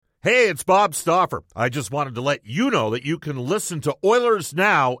Hey, it's Bob Stauffer. I just wanted to let you know that you can listen to Oilers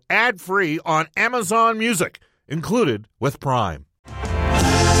Now ad-free on Amazon Music, included with Prime.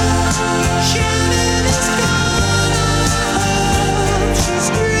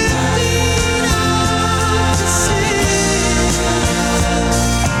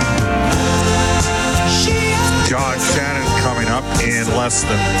 John Shannon coming up in less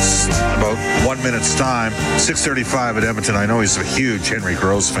than about 1 minute's time. 6:35 at Edmonton. I know he's a huge Henry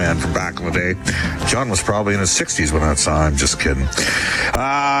Gross fan from back in the day. John was probably in his 60s when that saw him. Just kidding.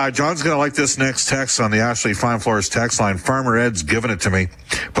 John's going to like this next text on the Ashley Fine Floors text line. Farmer Ed's giving it to me.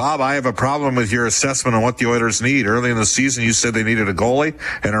 Bob, I have a problem with your assessment on what the Oilers need. Early in the season, you said they needed a goalie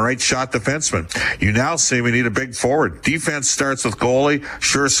and a right-shot defenseman. You now say we need a big forward. Defense starts with goalie.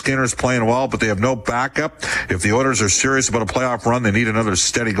 Sure, Skinner's playing well, but they have no backup. If the Oilers are serious about a playoff run, they need another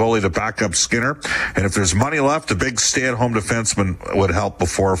steady goalie to back up Skinner. And if there's money left, a big stay-at-home defenseman would help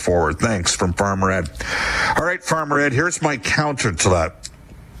before a forward. Thanks, from Farmer Ed. All right, Farmer Ed, here's my counter to that.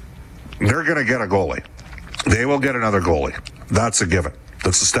 They're going to get a goalie. They will get another goalie. That's a given.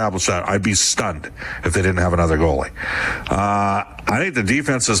 Let's establish that. I'd be stunned if they didn't have another goalie. I think the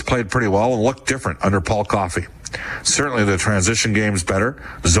defense has played pretty well and looked different under Paul Coffey. Certainly the transition game's better,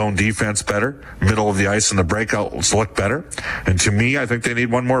 zone defense better, middle of the ice and the breakouts look better. And to me, I think they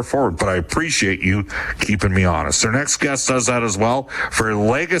need one more forward, but I appreciate you keeping me honest. Their next guest does that as well for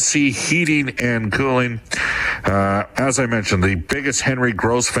Legacy Heating and Cooling. As I mentioned, the biggest Henry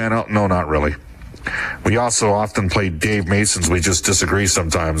Gross fan out. No, not really. We also often play Dave Mason's. We just disagree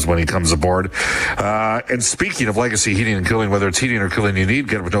sometimes when he comes aboard. And speaking of Legacy Heating and Cooling, whether it's heating or cooling you need,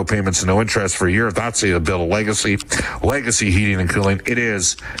 get it with no payments and no interest for a year. If that's a bit of Legacy Heating and Cooling, it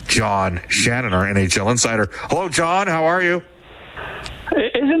is John Shannon, our NHL insider. Hello, John. How are you?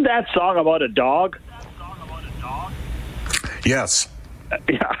 Isn't that song about a dog? Yes.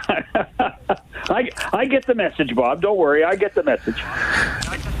 Yeah. I get the message, Bob. Don't worry. I get the message.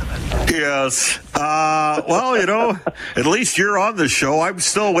 Yes. Well, at least you're on the show. I'm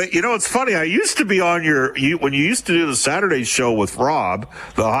still waiting. It's funny. I used to be on when you used to do the Saturday show with Rob,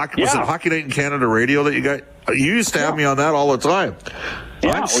 was it Hockey Night in Canada Radio that you got? You used to have me on that all the time.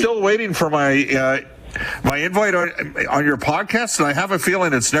 Yeah, I'm still waiting for my invite on your podcast, and I have a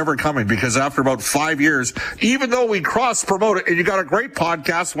feeling it's never coming because after about 5 years, even though we cross-promote it, and you got a great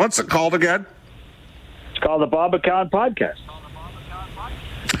podcast, what's it called again? It's called the Bob McCown Podcast.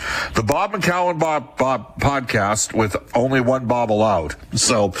 The Bob McCown Bob podcast with only one Bob allowed.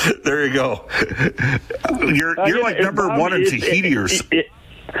 So there you go. You're like number one in Tahiti or something.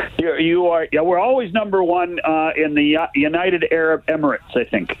 You are. Yeah, we're always number one in the United Arab Emirates. I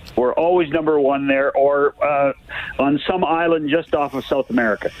think we're always number one there, or on some island just off of South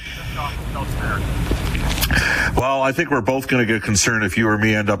America. Well, I think we're both going to get concerned if you or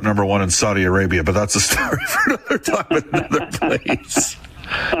me end up number one in Saudi Arabia, but that's a story for another time at another place.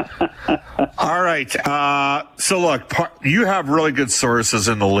 All right. So look, you have really good sources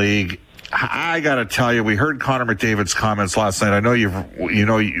in the league. I got to tell you, we heard Connor McDavid's comments last night. I know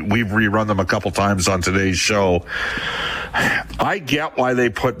we've rerun them a couple times on today's show. I get why they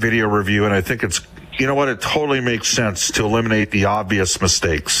put video review, and I think it totally makes sense to eliminate the obvious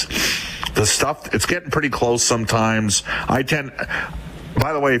mistakes. The stuff, it's getting pretty close sometimes.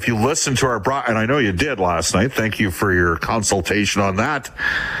 By the way, if you listen to and I know you did last night, thank you for your consultation on that.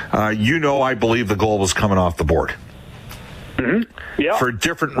 I believe the goal was coming off the board. Mm-hmm. Yeah. For a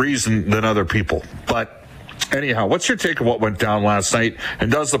different reason than other people. But anyhow, what's your take of what went down last night?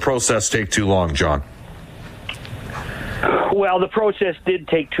 And does the process take too long, John? Well, the process did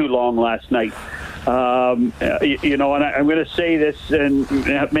take too long last night. And I'm going to say this and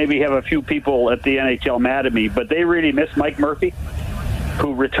maybe have a few people at the NHL mad at me, but they really miss Mike Murphy,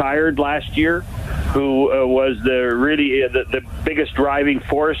 who retired last year, who was the biggest driving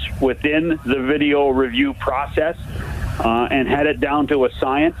force within the video review process and had it down to a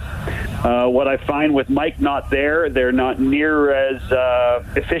science. What I find with Mike not there, they're not near as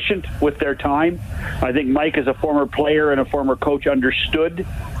efficient with their time. I think Mike, as a former player and a former coach, understood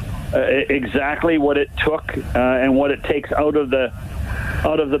exactly what it took and what it takes out of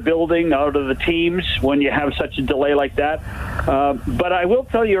the building, out of the teams when you have such a delay like that. But I will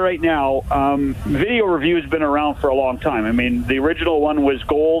tell you right now, video review has been around for a long time. I mean, the original one was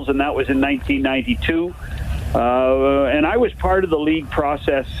Goals, and that was in 1992. And I was part of the league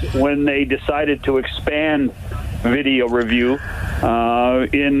process when they decided to expand video review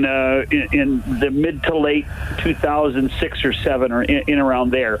in the mid to late 2006 or 7 or in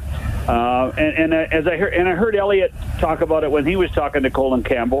around there. And I heard Elliott talk about it when he was talking to Colin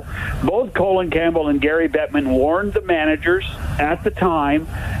Campbell. Both Colin Campbell and Gary Bettman warned the managers at the time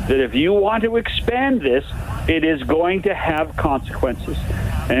that if you want to expand this, it is going to have consequences.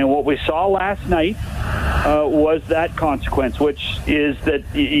 And what we saw last night was that consequence, which is that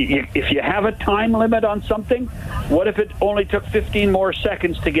if you have a time limit on something, what if it only took 15 more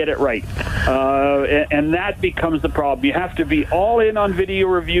seconds to get it right? And that becomes the problem. You have to be all in on video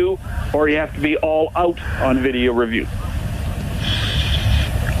review, or you have to be all out on video review.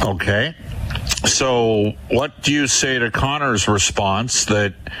 Okay. So what do you say to Connor's response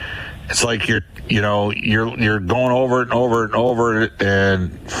that it's like you're going over it and over it and over it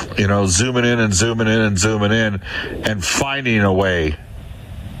and, zooming in and zooming in and zooming in and finding a way?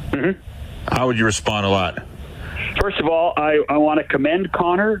 Mm-hmm. How would you respond to that? First of all, I want to commend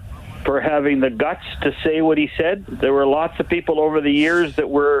Connor for having the guts to say what he said. There were lots of people over the years that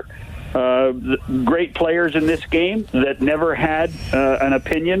were great players in this game that never had an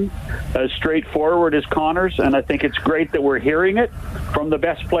opinion as straightforward as Connor's, and I think it's great that we're hearing it from the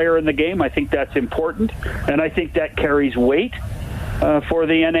best player in the game. I think that's important, and I think that carries weight for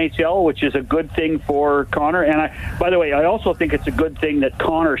the NHL, which is a good thing for Connor. And by the way, I also think it's a good thing that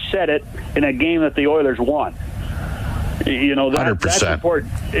Connor said it in a game that the Oilers won. That's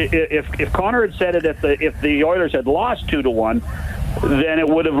important. If Connor had said it if the Oilers had lost 2-1, then it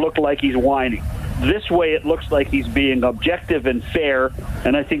would have looked like he's whining. This way, it looks like he's being objective and fair,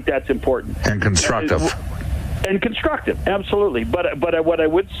 and I think that's important. And constructive. And constructive, absolutely. But what I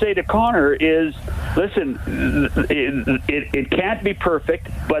would say to Connor is, listen, it can't be perfect,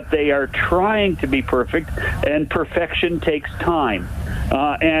 but they are trying to be perfect, and perfection takes time.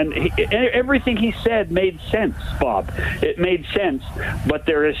 Everything he said made sense, Bob. It made sense, but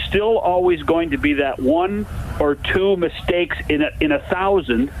there is still always going to be that one or two mistakes in a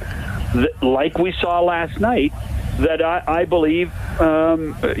 1,000, that, like we saw last night, that I believe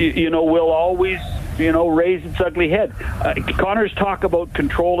will always raise its ugly head. Connor's talk about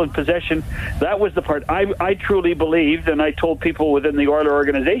control and possession, that was the part I truly believed, and I told people within the Oiler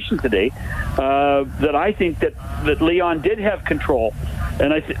organization today that I think that Leon did have control.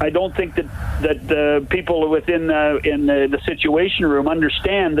 And I don't think that people within in the situation room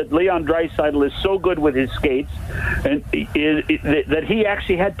understand that Leon Draisaitl is so good with his skates, and that he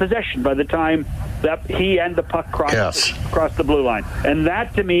actually had possession by the time that he and the puck crossed the blue line. And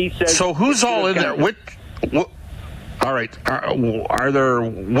that to me says. So who's all in there? All right. Are there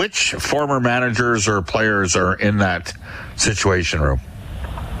which former managers or players are in that situation room?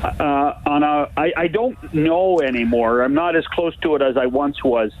 I don't know anymore. I'm not as close to it as I once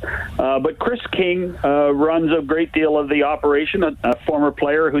was. But Chris King runs a great deal of the operation, a former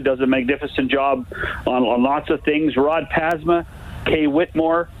player who does a magnificent job on lots of things. Rod Pasma, Kay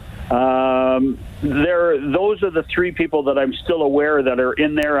Whitmore. Those are the three people that I'm still aware that are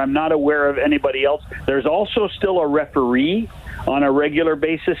in there. I'm not aware of anybody else. There's also still a referee on a regular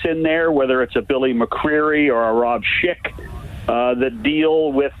basis in there, whether it's a Billy McCreary or a Rob Schick. That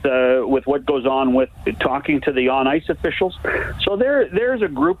deal with what goes on with talking to the on-ice officials. So there's a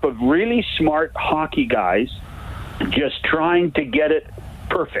group of really smart hockey guys just trying to get it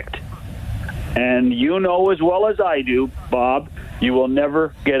perfect. And you know as well as I do, Bob, you will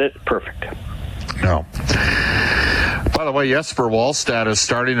never get it perfect. No. By the way, Jesper Wallstedt is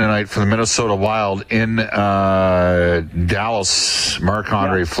starting tonight for the Minnesota Wild in Dallas.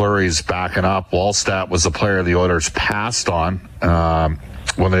 Marc-Andre Fleury's backing up. Wallstedt was the player the Oilers passed on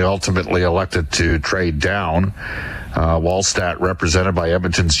when they ultimately elected to trade down. Wallstedt represented by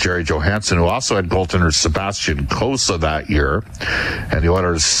Edmonton's Jerry Johansson, who also had goaltender Sebastian Cossa that year. And the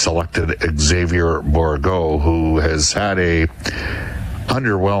Oilers selected Xavier Bourgault, who has had a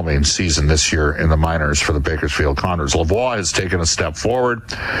underwhelming season this year in the minors for the Bakersfield Condors. Lavoie has taken a step forward.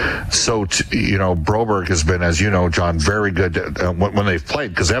 So, Broberg has been, as you know, John, very good when they've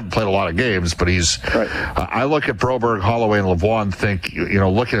played, because they haven't played a lot of games, but he's right. I look at Broberg, Holloway, and Lavoie and think,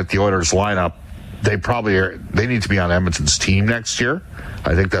 looking at the Oilers lineup, they need to be on Edmonton's team next year.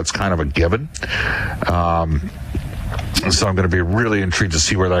 I think that's kind of a given. So I'm going to be really intrigued to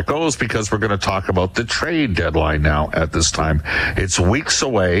see where that goes, because we're going to talk about the trade deadline now at this time. It's weeks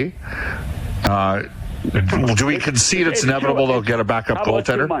away. Do we concede it's inevitable they'll get a backup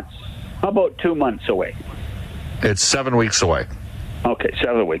goaltender? 2 months? How about 2 months away? It's 7 weeks away. Okay,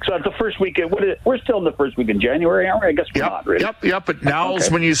 7 weeks. So it's the first weekend. We're still in the first week in January, aren't we? I guess we're not, really. Yep. But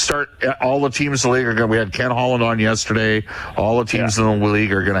now's when you start. All the teams in the league are going to. We had Ken Holland on yesterday. All the teams in the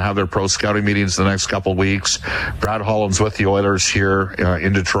league are going to have their pro scouting meetings the next couple of weeks. Brad Holland's with the Oilers here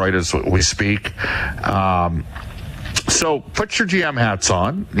in Detroit as we speak. So put your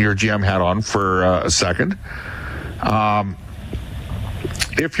GM hat on for a second.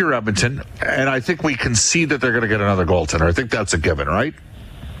 If you're Edmonton, and I think we can see that they're going to get another goaltender. I think that's a given, right?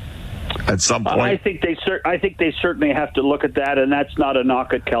 At some point, I think they certainly have to look at that, and that's not a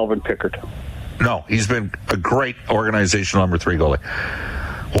knock at Calvin Pickard. No, he's been a great organizational number 3 goalie.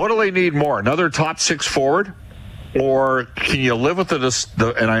 What do they need more? Another top 6 forward? Or can you live with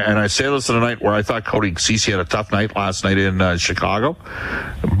and I say this in a night where I thought Cody Ceci had a tough night last night in Chicago,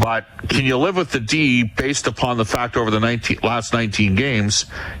 but can you live with the D based upon the fact over the last 19 games,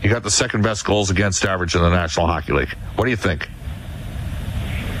 you got the second best goals against average in the National Hockey League? What do you think?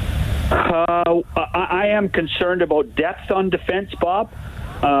 I am concerned about depth on defense, Bob.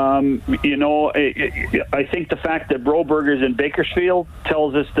 I think the fact that Broberg is in Bakersfield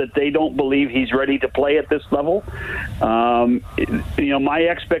tells us that they don't believe he's ready to play at this level. My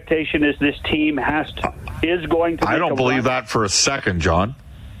expectation is this team is going to. I don't believe that for a second, John.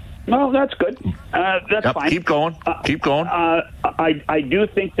 Well, that's good. That's fine. Keep going. I do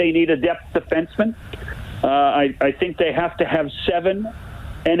think they need a depth defenseman. I think they have to have 7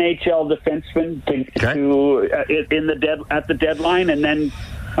 NHL defensemen at the deadline, and then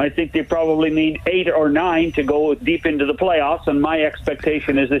I think they probably need 8 or 9 to go deep into the playoffs. And my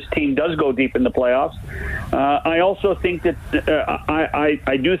expectation is this team does go deep in the playoffs. I also think that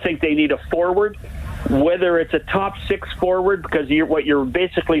I do think they need a forward, whether it's a top 6 forward, because what you're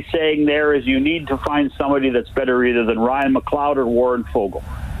basically saying there is you need to find somebody that's better either than Ryan McLeod or Warren Foegele.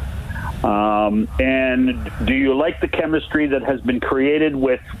 And do you like the chemistry that has been created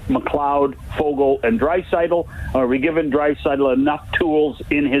with McLeod, Foegele, and Draisaitl? Are we giving Draisaitl enough tools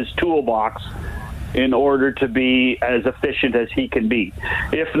in his toolbox in order to be as efficient as he can be?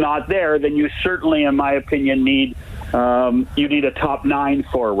 If not there, then you certainly, in my opinion, need a top 9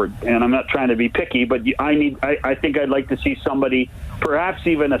 forward. And I'm not trying to be picky, but I think I'd like to see somebody, perhaps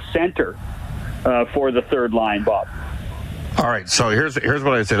even a center, for the third line, Bob. All right, so here's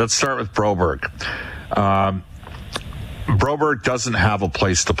what I say. Let's start with Broberg. Broberg doesn't have a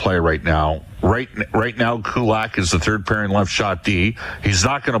place to play right now. Right now, Kulak is the third pairing left shot D. He's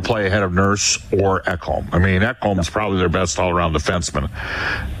not going to play ahead of Nurse or Ekholm. I mean, Ekholm's probably their best all-around defenseman.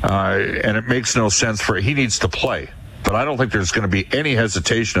 And it makes no sense he needs to play. But I don't think there's going to be any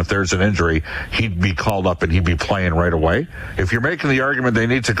hesitation if there's an injury. He'd be called up and he'd be playing right away. If you're making the argument they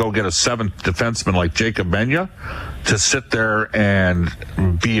need to go get a 7th defenseman like Jacob Menya to sit there and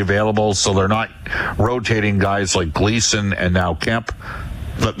be available so they're not rotating guys like Gleason and now Kemp,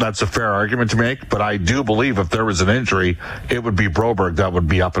 that's a fair argument to make. But I do believe if there was an injury, it would be Broberg that would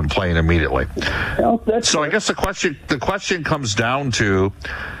be up and playing immediately. Well, so I guess the question comes down to,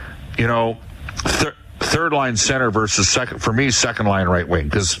 third line center versus second line right wing,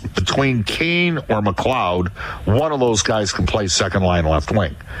 because between Kane or McLeod, one of those guys can play second line left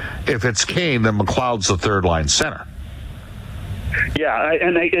wing. If it's Kane, then McLeod's the third line center. Yeah,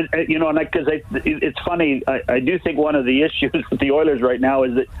 it's funny. I do think one of the issues with the Oilers right now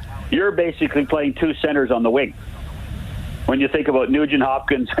is that you're basically playing 2 centers on the wing. When you think about Nugent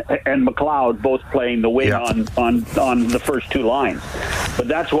Hopkins and McLeod both playing the wing on the first 2 lines. But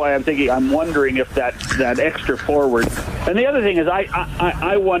that's why I'm wondering if that extra forward. And the other thing is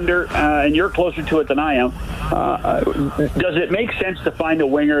I wonder, and you're closer to it than I am, does it make sense to find a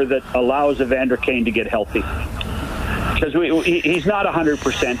winger that allows Evander Kane to get healthy? Because he's not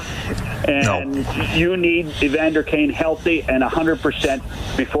 100%. And you need Evander Kane healthy and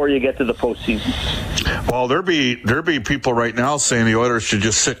 100% before you get to the postseason. Well, there be people right now saying the Oilers should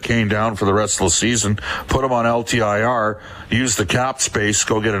just sit Kane down for the rest of the season, put him on LTIR, use the cap space,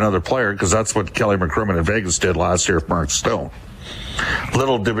 go get another player, because that's what Kelly McCrimmon in Vegas did last year with Mark Stone.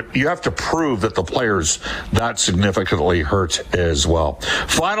 You have to prove that the player's that significantly hurt as well.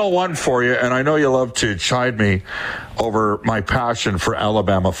 Final one for you, and I know you love to chide me over my passion for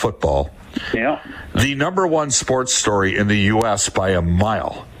Alabama football. Yeah. The number 1 sports story in the U.S. by a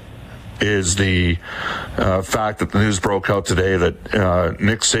mile is the fact that the news broke out today that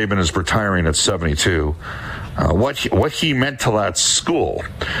Nick Saban is retiring at 72. What he meant to that school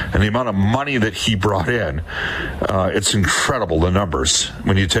and the amount of money that he brought in, it's incredible, the numbers,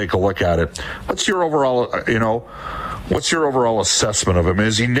 when you take a look at it. What's your overall assessment of him?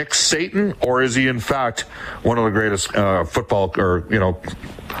 Is he Nick Saban, or is he in fact one of the greatest football, or,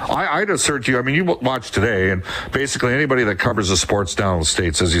 I'd assert you, you watch today, and basically anybody that covers the sports down in the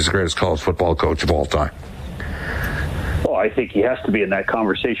States says he's the greatest college football coach of all time. Well, I think he has to be in that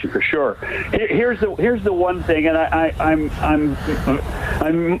conversation for sure. Here's the one thing, and I'm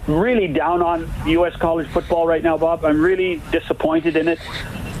really down on U.S. college football right now, Bob. I'm really disappointed in it.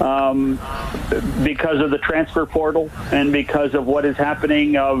 because of the transfer portal and because of what is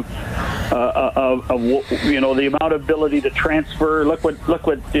happening of the amount of ability to transfer. Look what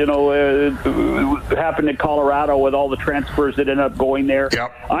happened in Colorado with all the transfers that ended up going there.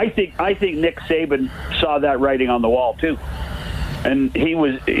 Yep. I think Nick Saban saw that writing on the wall too, and he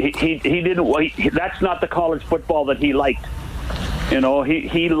didn't. That's not the college football that he liked.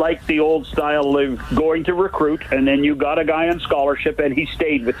 He liked the old style of going to recruit, and then you got a guy on scholarship, and he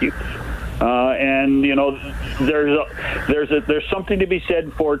stayed with you. There's something to be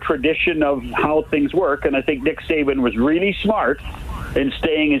said for tradition of how things work, and I think Nick Saban was really smart in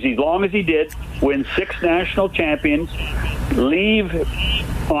staying as long as he did, win 6 national champions, leave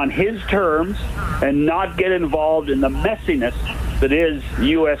on his terms, and not get involved in the messiness that is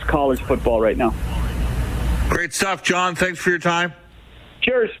U.S. college football right now. Great stuff, John. Thanks for your time.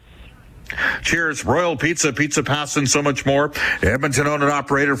 Cheers. Cheers. Royal Pizza, Pizza Pass, and so much more. Edmonton owned and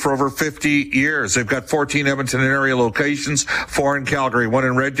operated for over 50 years. They've got 14 Edmonton area locations, 4 in Calgary, 1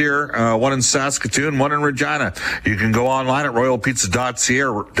 in Red Deer, 1 in Saskatoon, 1 in Regina. You can go online at royalpizza.ca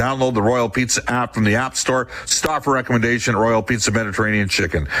or download the Royal Pizza app from the App Store. Stop for recommendation at Royal Pizza Mediterranean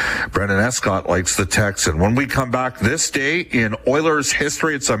Chicken. Brendan Escott likes the Texan. When we come back this day in Oilers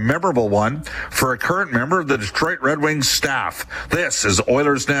history, it's a memorable one for a current member of the Detroit Red Wings staff. This is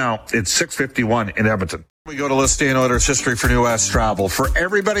Oilers Now. It's 6:51 in Edmonton. We go to Let's Stay in Oilers history for New West Travel. For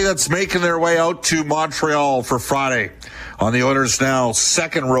everybody that's making their way out to Montreal for Friday on the Oilers Now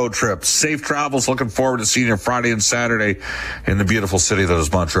second road trip, safe travels. Looking forward to seeing you Friday and Saturday in the beautiful city that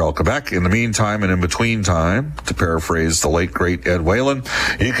is Montreal, Quebec. In the meantime and in between time, to paraphrase the late, great Ed Whalen,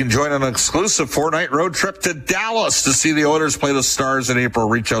 you can join an exclusive 4-night road trip to Dallas to see the Oilers play the Stars in April.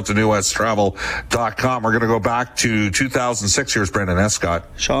 Reach out to newwesttravel.com. We're going to go back to 2006. Here's Brendan Escott.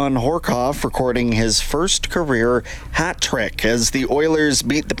 Sean Horkoff recording his first career hat trick as the Oilers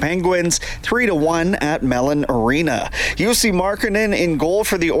beat the Penguins 3-1 at Mellon Arena. Jussi Markkanen in goal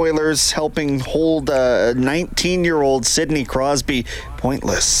for the Oilers, helping hold 19-year-old Sidney Crosby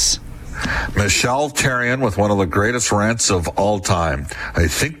pointless. Michel Therrien with one of the greatest rants of all time. I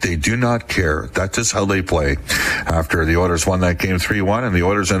think they do not care. That is how they play. After the Oilers won that game 3-1 and the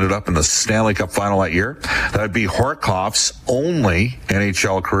Oilers ended up in the Stanley Cup final that year. That would be Horkoff's only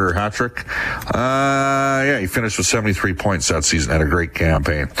NHL career hat trick. He finished with 73 points that season. Had a great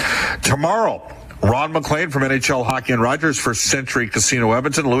campaign. Tomorrow, Ron McLean from NHL Hockey and Rogers for Century Casino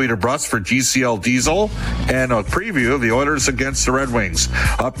Edmonton, Louis DeBrusk for GCL Diesel, and a preview of the Oilers against the Red Wings.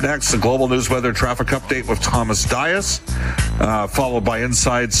 Up next, the Global News Weather Traffic Update with Thomas Dias, followed by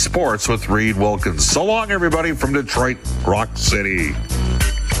Inside Sports with Reed Wilkins. So long, everybody, from Detroit Rock City.